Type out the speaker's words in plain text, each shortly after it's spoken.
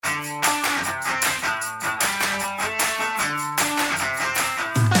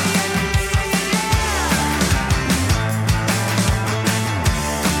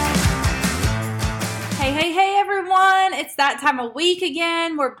time of week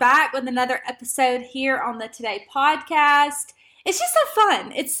again. We're back with another episode here on the Today Podcast. It's just so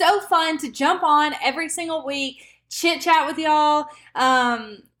fun. It's so fun to jump on every single week, chit chat with y'all.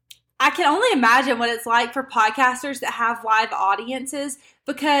 I can only imagine what it's like for podcasters that have live audiences,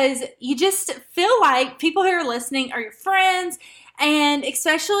 because you just feel like people who are listening are your friends. And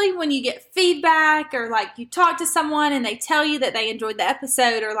especially when you get feedback, or like you talk to someone and they tell you that they enjoyed the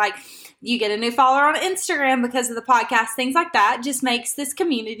episode, or like you get a new follower on Instagram because of the podcast, things like that just makes this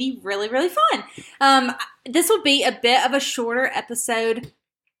community really, really fun. This will be a bit of a shorter episode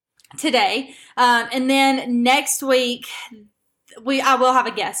today. And then next week, I will have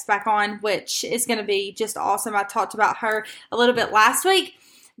a guest back on, which is going to be just awesome. I talked about her a little bit last week.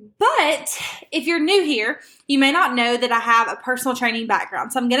 But if you're new here, you may not know that I have a personal training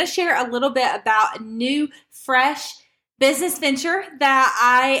background. So I'm going to share a little bit about a new, fresh business venture that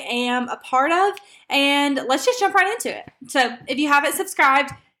I am a part of. And let's just jump right into it. So if you haven't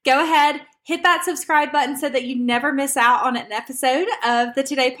subscribed, go ahead, hit that subscribe button so that you never miss out on an episode of the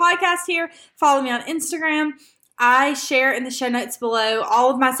Today Podcast here. Follow me on Instagram. I share in the show notes below all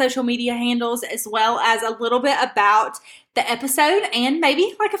of my social media handles, as well as a little bit about the episode and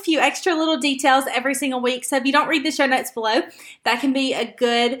maybe like a few extra little details every single week. So if you don't read the show notes below, that can be a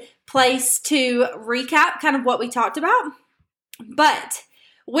good place to recap kind of what we talked about. But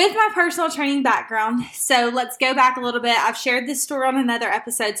with my personal training background, so let's go back a little bit. I've shared this story on another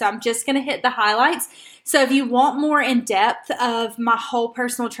episode, so I'm just going to hit the highlights. So if you want more in depth of my whole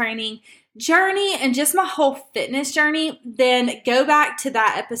personal training journey and just my whole fitness journey, then go back to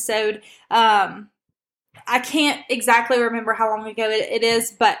that episode. I can't exactly remember how long ago it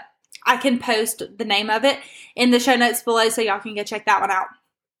is, but I can post the name of it in the show notes below so y'all can go check that one out.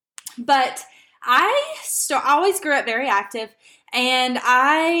 But I always grew up very active, and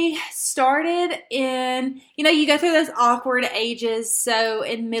I started in, you go through those awkward ages. So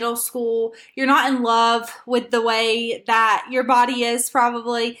in middle school, you're not in love with the way that your body is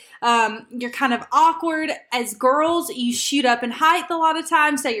probably. You're kind of awkward. As girls, you shoot up in height a lot of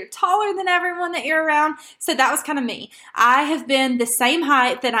times, so you're taller than everyone that you're around. So that was kind of me. I have been the same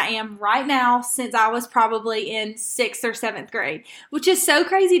height that I am right now since I was probably in 6th or 7th grade, which is so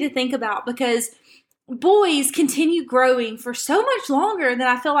crazy to think about, because boys continue growing for so much longer than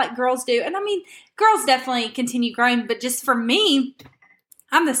I feel like girls do. And I mean, girls definitely continue growing, but just for me,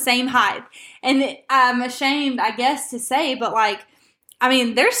 I'm the same height. And I'm ashamed, I guess, to say, but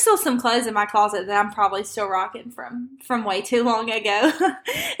there's still some clothes in my closet that I'm probably still rocking from way too long ago.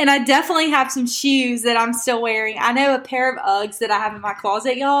 And I definitely have some shoes that I'm still wearing. I know a pair of Uggs that I have in my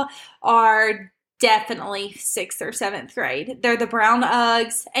closet, y'all, are definitely 6th or 7th grade. They're the brown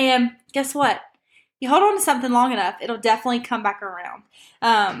Uggs. And guess what? You hold on to something long enough, it'll definitely come back around.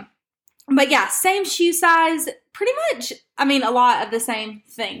 But yeah, same shoe size, pretty much, a lot of the same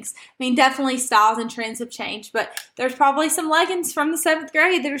things. Definitely styles and trends have changed, but there's probably some leggings from the 7th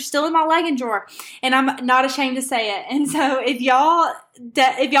grade that are still in my legging drawer, and I'm not ashamed to say it. And so if y'all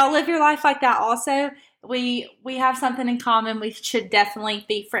live your life like that also, we have something in common. We should definitely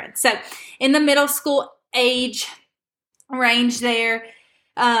be friends. So in the middle school age range there,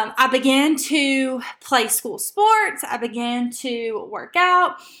 I began to play school sports. I began to work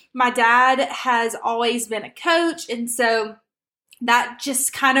out. My dad has always been a coach, and so that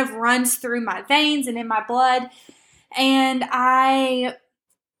just kind of runs through my veins and in my blood. And I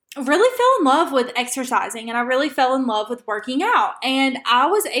really fell in love with exercising, and I really fell in love with working out. And I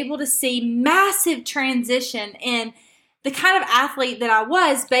was able to see massive transition in the kind of athlete that I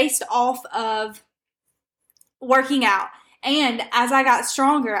was based off of working out. And as I got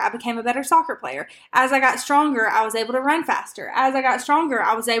stronger, I became a better soccer player. As I got stronger, I was able to run faster. As I got stronger,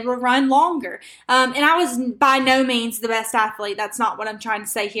 I was able to run longer. And I was by no means the best athlete. That's not what I'm trying to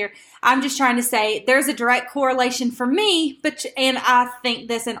say here. I'm just trying to say there's a direct correlation for me, and I think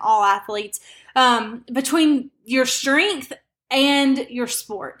this in all athletes, between your strength and your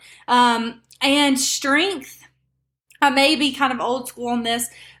sport. And strength, I may be kind of old school on this,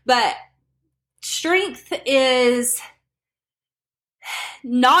 but strength is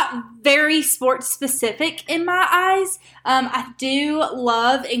not very sports specific in my eyes. I do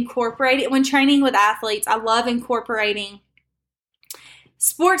love incorporating, when training with athletes, I love incorporating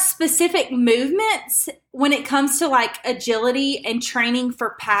sports specific movements when it comes to agility and training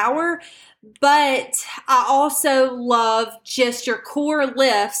for power. But I also love just your core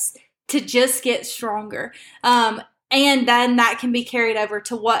lifts to just get stronger. And then that can be carried over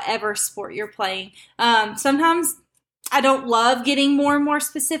to whatever sport you're playing. Sometimes I don't love getting more and more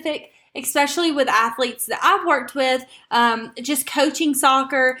specific, especially with athletes that I've worked with, just coaching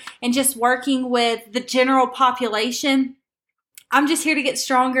soccer and just working with the general population. I'm just here to get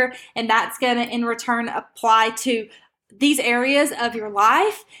stronger, and that's going to in return apply to these areas of your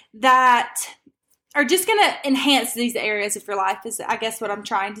life that are just going to enhance these areas of your life is, I guess, what I'm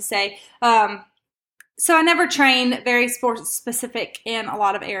trying to say. So I never train very sports specific in a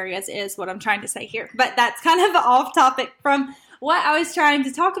lot of areas is what I'm trying to say here. But that's kind of off topic from what I was trying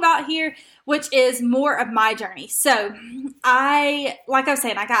to talk about here, which is more of my journey. So like I was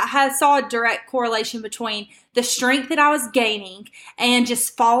saying, I saw a direct correlation between the strength that I was gaining and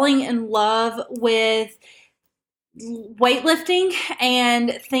just falling in love with weightlifting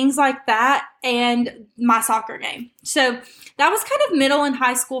and things like that and my soccer game. So that was kind of middle and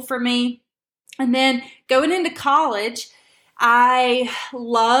high school for me. And then going into college, I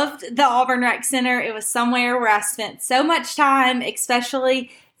loved the Auburn Rec Center. It was somewhere where I spent so much time, especially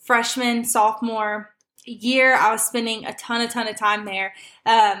freshman, sophomore year. I was spending a ton of time there.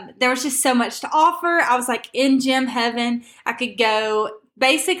 There was just so much to offer. I was like in gym heaven. I could go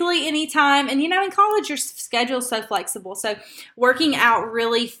basically anytime. And, in college, your schedule is so flexible. So working out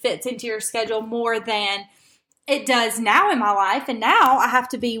really fits into your schedule more than it does now in my life. And now I have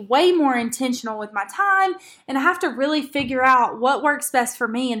to be way more intentional with my time, and I have to really figure out what works best for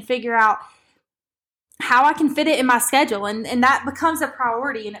me and figure out how I can fit it in my schedule. And that becomes a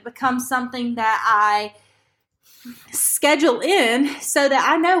priority, and it becomes something that I schedule in so that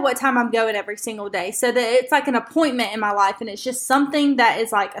I know what time I'm going every single day, so that it's like an appointment in my life, and it's just something that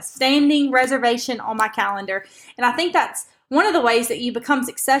is like a standing reservation on my calendar. And I think that's one of the ways that you become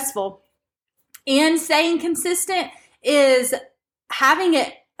successful in staying consistent is having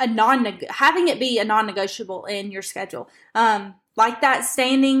it be a non-negotiable in your schedule. Like that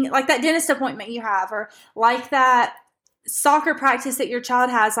dentist appointment you have, or like that soccer practice that your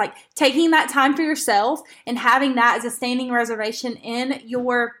child has, like taking that time for yourself and having that as a standing reservation in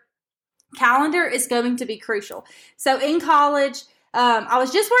your calendar is going to be crucial. So in college, I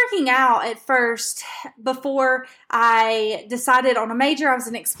was just working out at first before I decided on a major. I was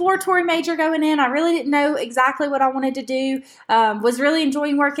an exploratory major going in. I really didn't know exactly what I wanted to do. Was really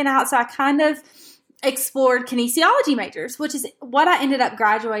enjoying working out. So I kind of explored kinesiology majors, which is what I ended up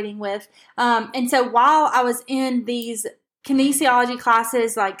graduating with. And so while I was in these kinesiology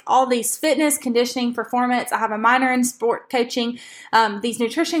classes, like all these fitness, conditioning, performance, I have a minor in sport coaching, these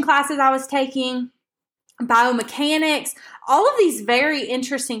nutrition classes I was taking, biomechanics, all of these very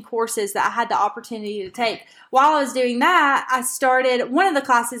interesting courses that I had the opportunity to take. While I was doing that, I started one of the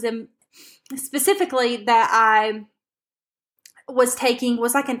classes specifically that I was taking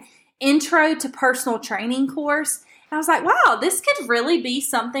was like an intro to personal training course. And I was like, wow, this could really be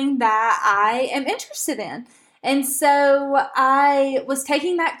something that I am interested in. And so I was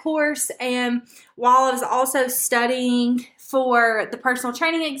taking that course, and while I was also studying for the personal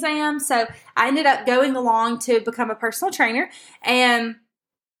training exam, so I ended up going along to become a personal trainer. And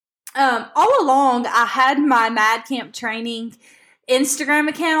all along, I had my Mad Camp Training Instagram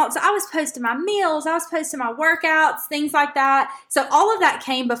account. So I was posting my meals, I was posting my workouts, things like that. So all of that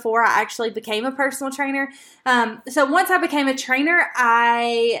came before I actually became a personal trainer. So once I became a trainer,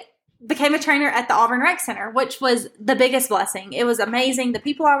 I became a trainer at the Auburn Rec Center, which was the biggest blessing. It was amazing. The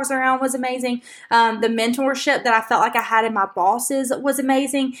people I was around was amazing. The mentorship that I felt like I had in my bosses was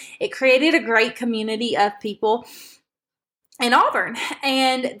amazing. It created a great community of people in Auburn,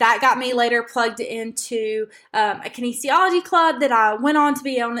 and that got me later plugged into a kinesiology club that I went on to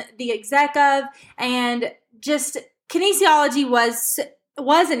be on the exec of, and just kinesiology was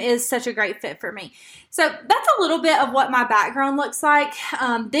and is such a great fit for me. So that's a little bit of what my background looks like.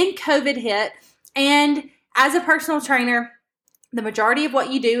 Then COVID hit, and as a personal trainer, the majority of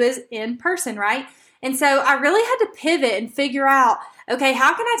what you do is in person, right? And so I really had to pivot and figure out, okay,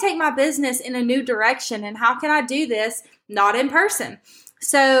 how can I take my business in a new direction, and how can I do this not in person?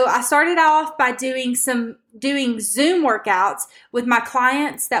 So I started off by doing Zoom workouts with my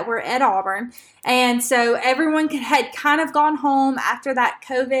clients that were at Auburn. And so everyone had kind of gone home after that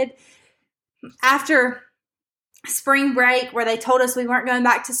COVID, after spring break where they told us we weren't going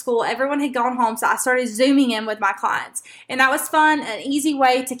back to school. Everyone had gone home, so I started Zooming in with my clients. And that was fun, an easy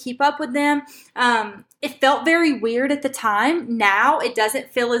way to keep up with them. It felt very weird at the time. Now it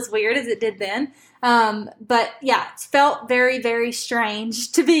doesn't feel as weird as it did then. But yeah, it felt very, very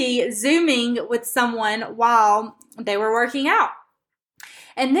strange to be Zooming with someone while they were working out.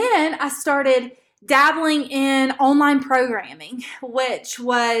 And then I started dabbling in online programming, which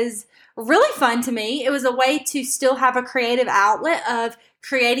was really fun to me. It was a way to still have a creative outlet of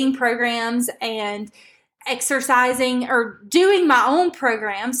creating programs and exercising or doing my own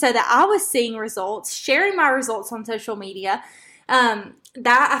program so that I was seeing results, sharing my results on social media.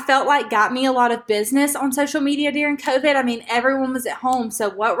 That I felt like got me a lot of business on social media during COVID. I mean, everyone was at home. So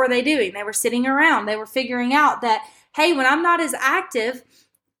what were they doing? They were sitting around. They were figuring out that, hey, when I'm not as active,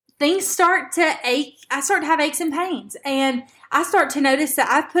 things start to ache. I start to have aches and pains. And I start to notice that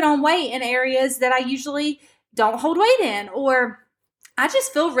I've put on weight in areas that I usually don't hold weight in, or I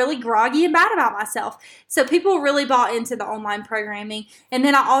just feel really groggy and bad about myself. So people really bought into the online programming. And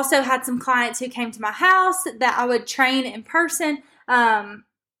then I also had some clients who came to my house that I would train in person.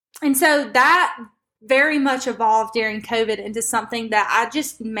 And so that very much evolved during COVID into something that I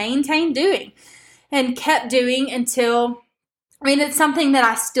just maintained doing and kept doing until, I mean, it's something that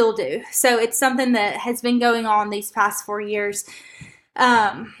I still do. So it's something that has been going on these past 4 years.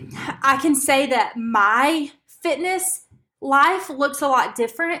 I can say that my fitness life looks a lot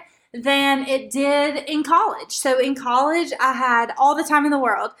different than it did in college. So in college, I had all the time in the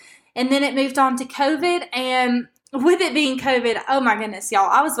world, and then it moved on to COVID. And with it being COVID, oh my goodness, y'all,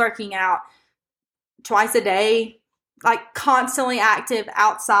 I was working out twice a day, like constantly active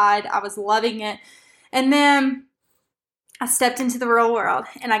outside. I was loving it. And then I stepped into the real world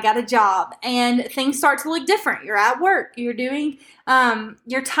and I got a job, and things start to look different. You're at work, you're doing,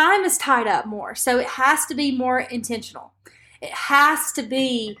 your time is tied up more. So it has to be more intentional. It has to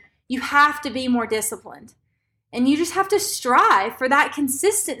be, you have to be more disciplined, and you just have to strive for that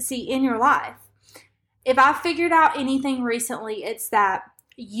consistency in your life. If I figured out anything recently, it's that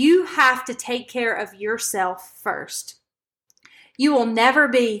you have to take care of yourself first. You will never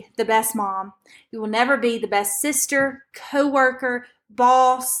be the best mom. You will never be the best sister, coworker,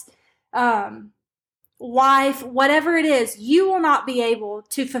 boss, wife, whatever it is. You will not be able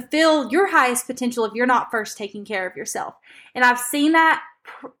to fulfill your highest potential if you're not first taking care of yourself. And I've seen that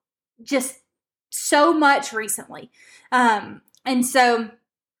just so much recently. And so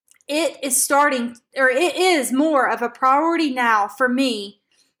it is starting, or it is more of a priority now for me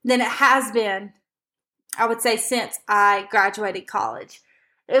than it has been, I would say, since I graduated college.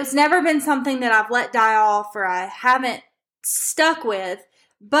 It's never been something that I've let die off or I haven't stuck with,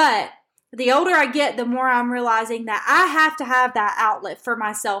 but the older I get, the more I'm realizing that I have to have that outlet for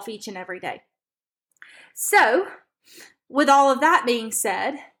myself each and every day. So, with all of that being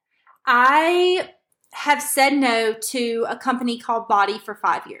said, I have said no to a company called Body for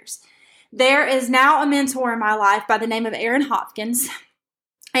 5 years. There is now a mentor in my life by the name of Erin Hopkins,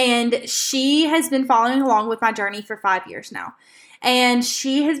 and she has been following along with my journey for 5 years now. And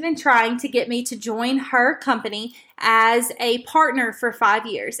she has been trying to get me to join her company as a partner for 5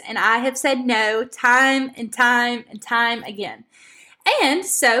 years. And I have said no time and time and time again. And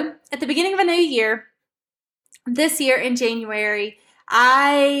so at the beginning of a new year, this year in January,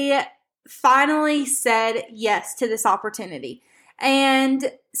 I finally said yes to this opportunity.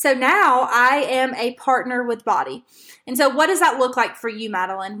 And so now I am a partner with Body. And so what does that look like for you,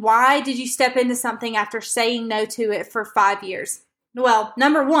 Madeline? Why did you step into something after saying no to it for 5 years? Well,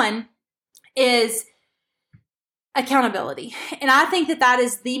 number one is accountability. And I think that that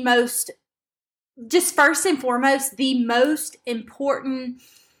is the most, just first and foremost, the most important,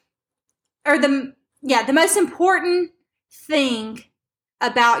 or the most important thing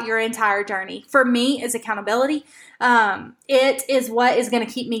about your entire journey for me is accountability. It is what is going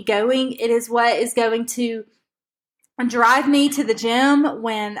to keep me going. It is what is going to drive me to the gym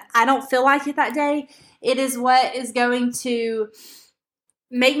when I don't feel like it that day. It is what is going to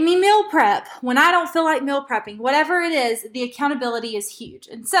make me meal prep when I don't feel like meal prepping. Whatever it is, the accountability is huge.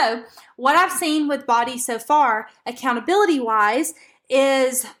 And so what I've seen with Body so far, accountability-wise,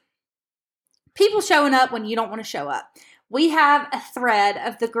 is people showing up when you don't want to show up. We have a thread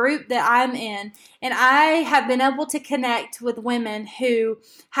of the group that I'm in, and I have been able to connect with women who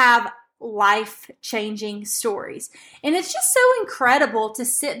have life-changing stories. And it's just so incredible to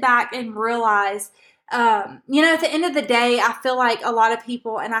sit back and realize, at the end of the day, I feel like a lot of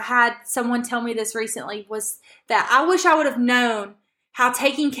people, and I had someone tell me this recently, was that I wish I would have known how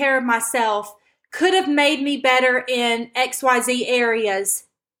taking care of myself could have made me better in XYZ areas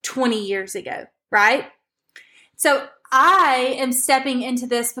 20 years ago, right? So I am stepping into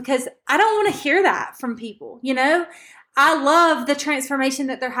this because I don't want to hear that from people, I love the transformation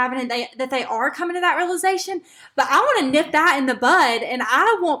that they're having and that they are coming to that realization, but I want to nip that in the bud, and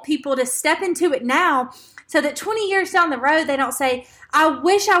I want people to step into it now so that 20 years down the road, they don't say, I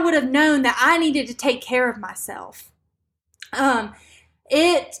wish I would have known that I needed to take care of myself.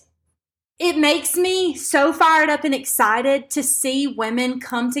 It makes me so fired up and excited to see women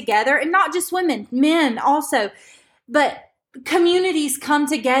come together, and not just women, men also, but communities come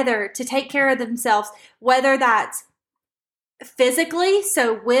together to take care of themselves, whether that's physically,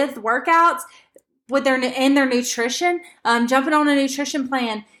 so with workouts, with their nutrition, jumping on a nutrition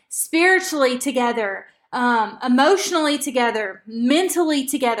plan, spiritually together, emotionally together, mentally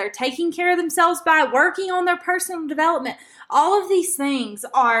together, taking care of themselves by working on their personal development. All of these things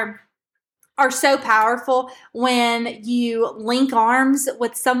are so powerful when you link arms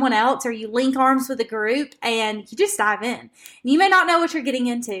with someone else or you link arms with a group and you just dive in. You may not know what you're getting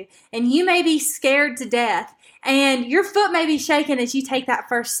into, and you may be scared to death, and your foot may be shaking as you take that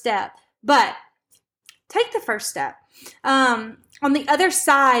first step, but take the first step. On the other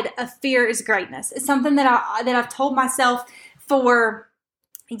side of fear is greatness. It's something that I've told myself for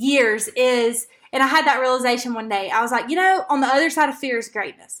years and I had that realization one day. I was like, on the other side of fear is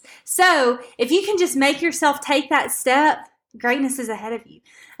greatness. So if you can just make yourself take that step, greatness is ahead of you.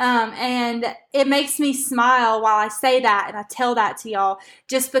 And it makes me smile while I say that and I tell that to y'all,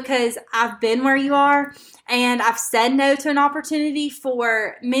 just because I've been where you are and I've said no to an opportunity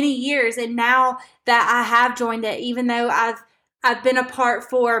for many years. And now that I have joined it, even though I've been apart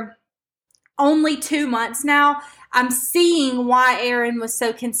for only 2 months now, I'm seeing why Erin was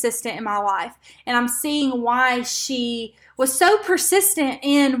so consistent in my life. And I'm seeing why she was so persistent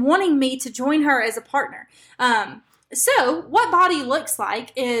in wanting me to join her as a partner. So what BODi looks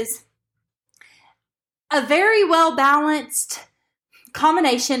like is a very well-balanced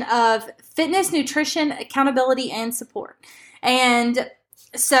combination of fitness, nutrition, accountability, and support. And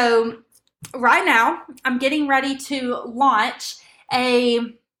so right now, I'm getting ready to launch a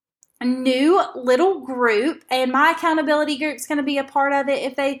new little group, and my accountability group's going to be a part of it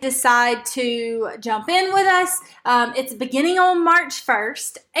if they decide to jump in with us. It's beginning on March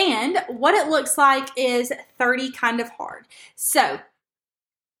 1st, and what it looks like is 30 kind of hard. So,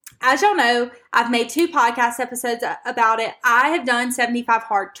 as y'all know, I've made 2 podcast episodes about it. I have done 75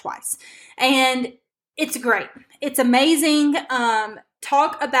 hard twice, and it's great. It's amazing.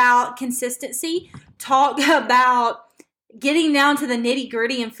 Talk about consistency. Talk about getting down to the nitty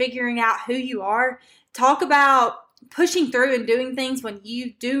gritty and figuring out who you are. Talk about pushing through and doing things when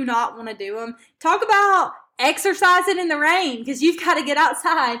you do not want to do them. Talk about exercising in the rain, because you've got to get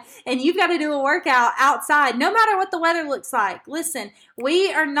outside and you've got to do a workout outside, no matter what the weather looks like. Listen,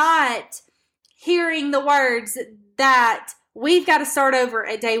 we are not hearing the words that we've got to start over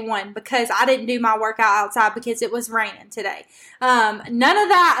at day 1 because I didn't do my workout outside because it was raining today. None of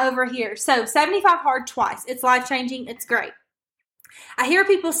that over here. So 75 hard twice. It's life-changing. It's great. I hear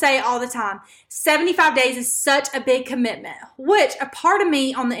people say all the time, 75 days is such a big commitment, which a part of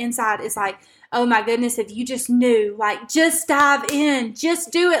me on the inside is like, oh my goodness, if you just knew, like, just dive in,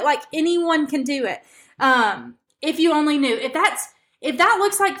 just do it, like anyone can do it. If you only knew. If that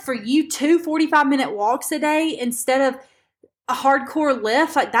looks like for you 2 45-minute walks a day instead of a hardcore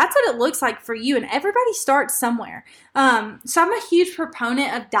lift, like that's what it looks like for you, and everybody starts somewhere. So I'm a huge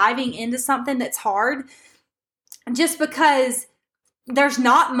proponent of diving into something that's hard, just because there's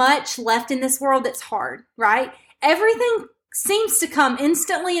not much left in this world that's hard, right? Everything seems to come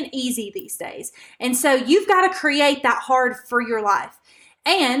instantly and easy these days, and so you've got to create that hard for your life.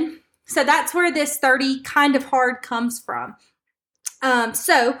 And so that's where this 30 kind of hard comes from.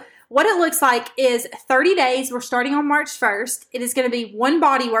 So what it looks like is 30 days. We're starting on March 1st. It is going to be 1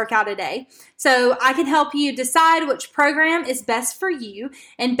 BODi workout a day. So I can help you decide which program is best for you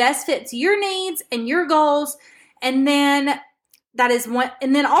and best fits your needs and your goals. And then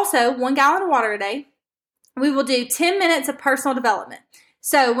also 1 gallon of water a day. We will do 10 minutes of personal development.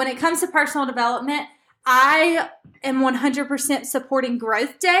 So when it comes to personal development, I am 100% supporting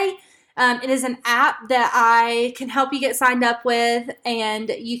Growth Day. It is an app that I can help you get signed up with, and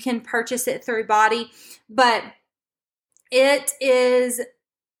you can purchase it through BODi. But it is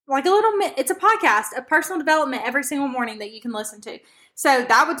like it's a podcast of personal development every single morning that you can listen to. So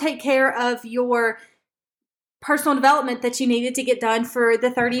that would take care of your personal development that you needed to get done for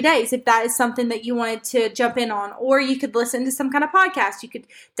the 30 days, if that is something that you wanted to jump in on. Or you could listen to some kind of podcast. You could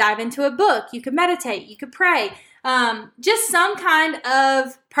dive into a book. You could meditate. You could pray. Just some kind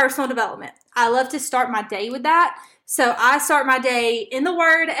of personal development. I love to start my day with that. So I start my day in the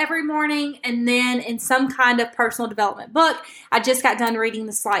Word every morning, and then in some kind of personal development book. I just got done reading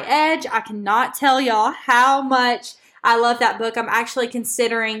The Slight Edge. I cannot tell y'all how much I love that book. I'm actually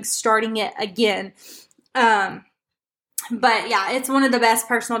considering starting it again. But yeah, it's one of the best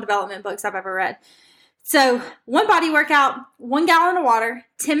personal development books I've ever read. So 1 BODi workout, 1 gallon of water,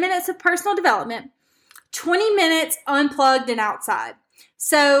 10 minutes of personal development, 20 minutes unplugged and outside.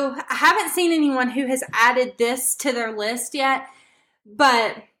 So I haven't seen anyone who has added this to their list yet,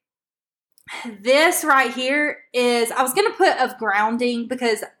 but this right here is, I was going to put of grounding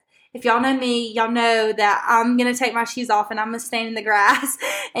because If y'all know me, y'all know that I'm going to take my shoes off and I'm going to stand in the grass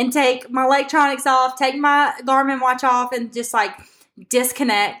and take my electronics off, take my Garmin watch off, and just like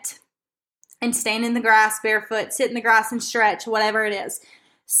disconnect and stand in the grass barefoot, sit in the grass and stretch, whatever it is.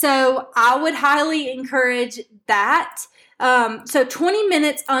 So I would highly encourage that. So 20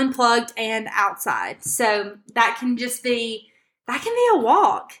 minutes unplugged and outside. So that can be a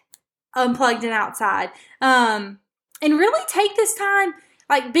walk, unplugged and outside. And really take this time,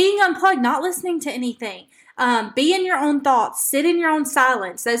 like being unplugged, not listening to anything. Be in your own thoughts, sit in your own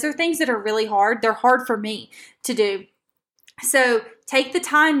silence. Those are things that are really hard. They're hard for me to do. So take the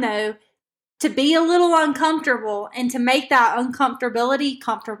time though to be a little uncomfortable and to make that uncomfortability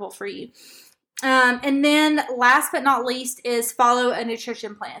comfortable for you. And then last but not least is follow a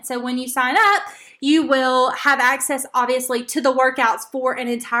nutrition plan. So when you sign up, you will have access, obviously, to the workouts for an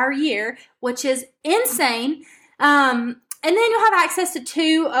entire year, which is insane. And then you'll have access to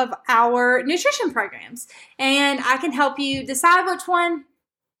 2 of our nutrition programs. And I can help you decide which one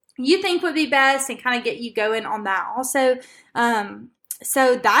you think would be best and kind of get you going on that also.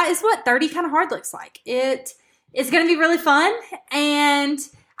 So that is what 30 Kind of Hard looks like. It is going to be really fun, and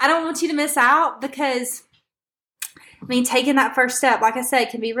I don't want you to miss out because, I mean, taking that first step, like I said,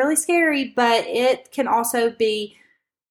 can be really scary, but it can also be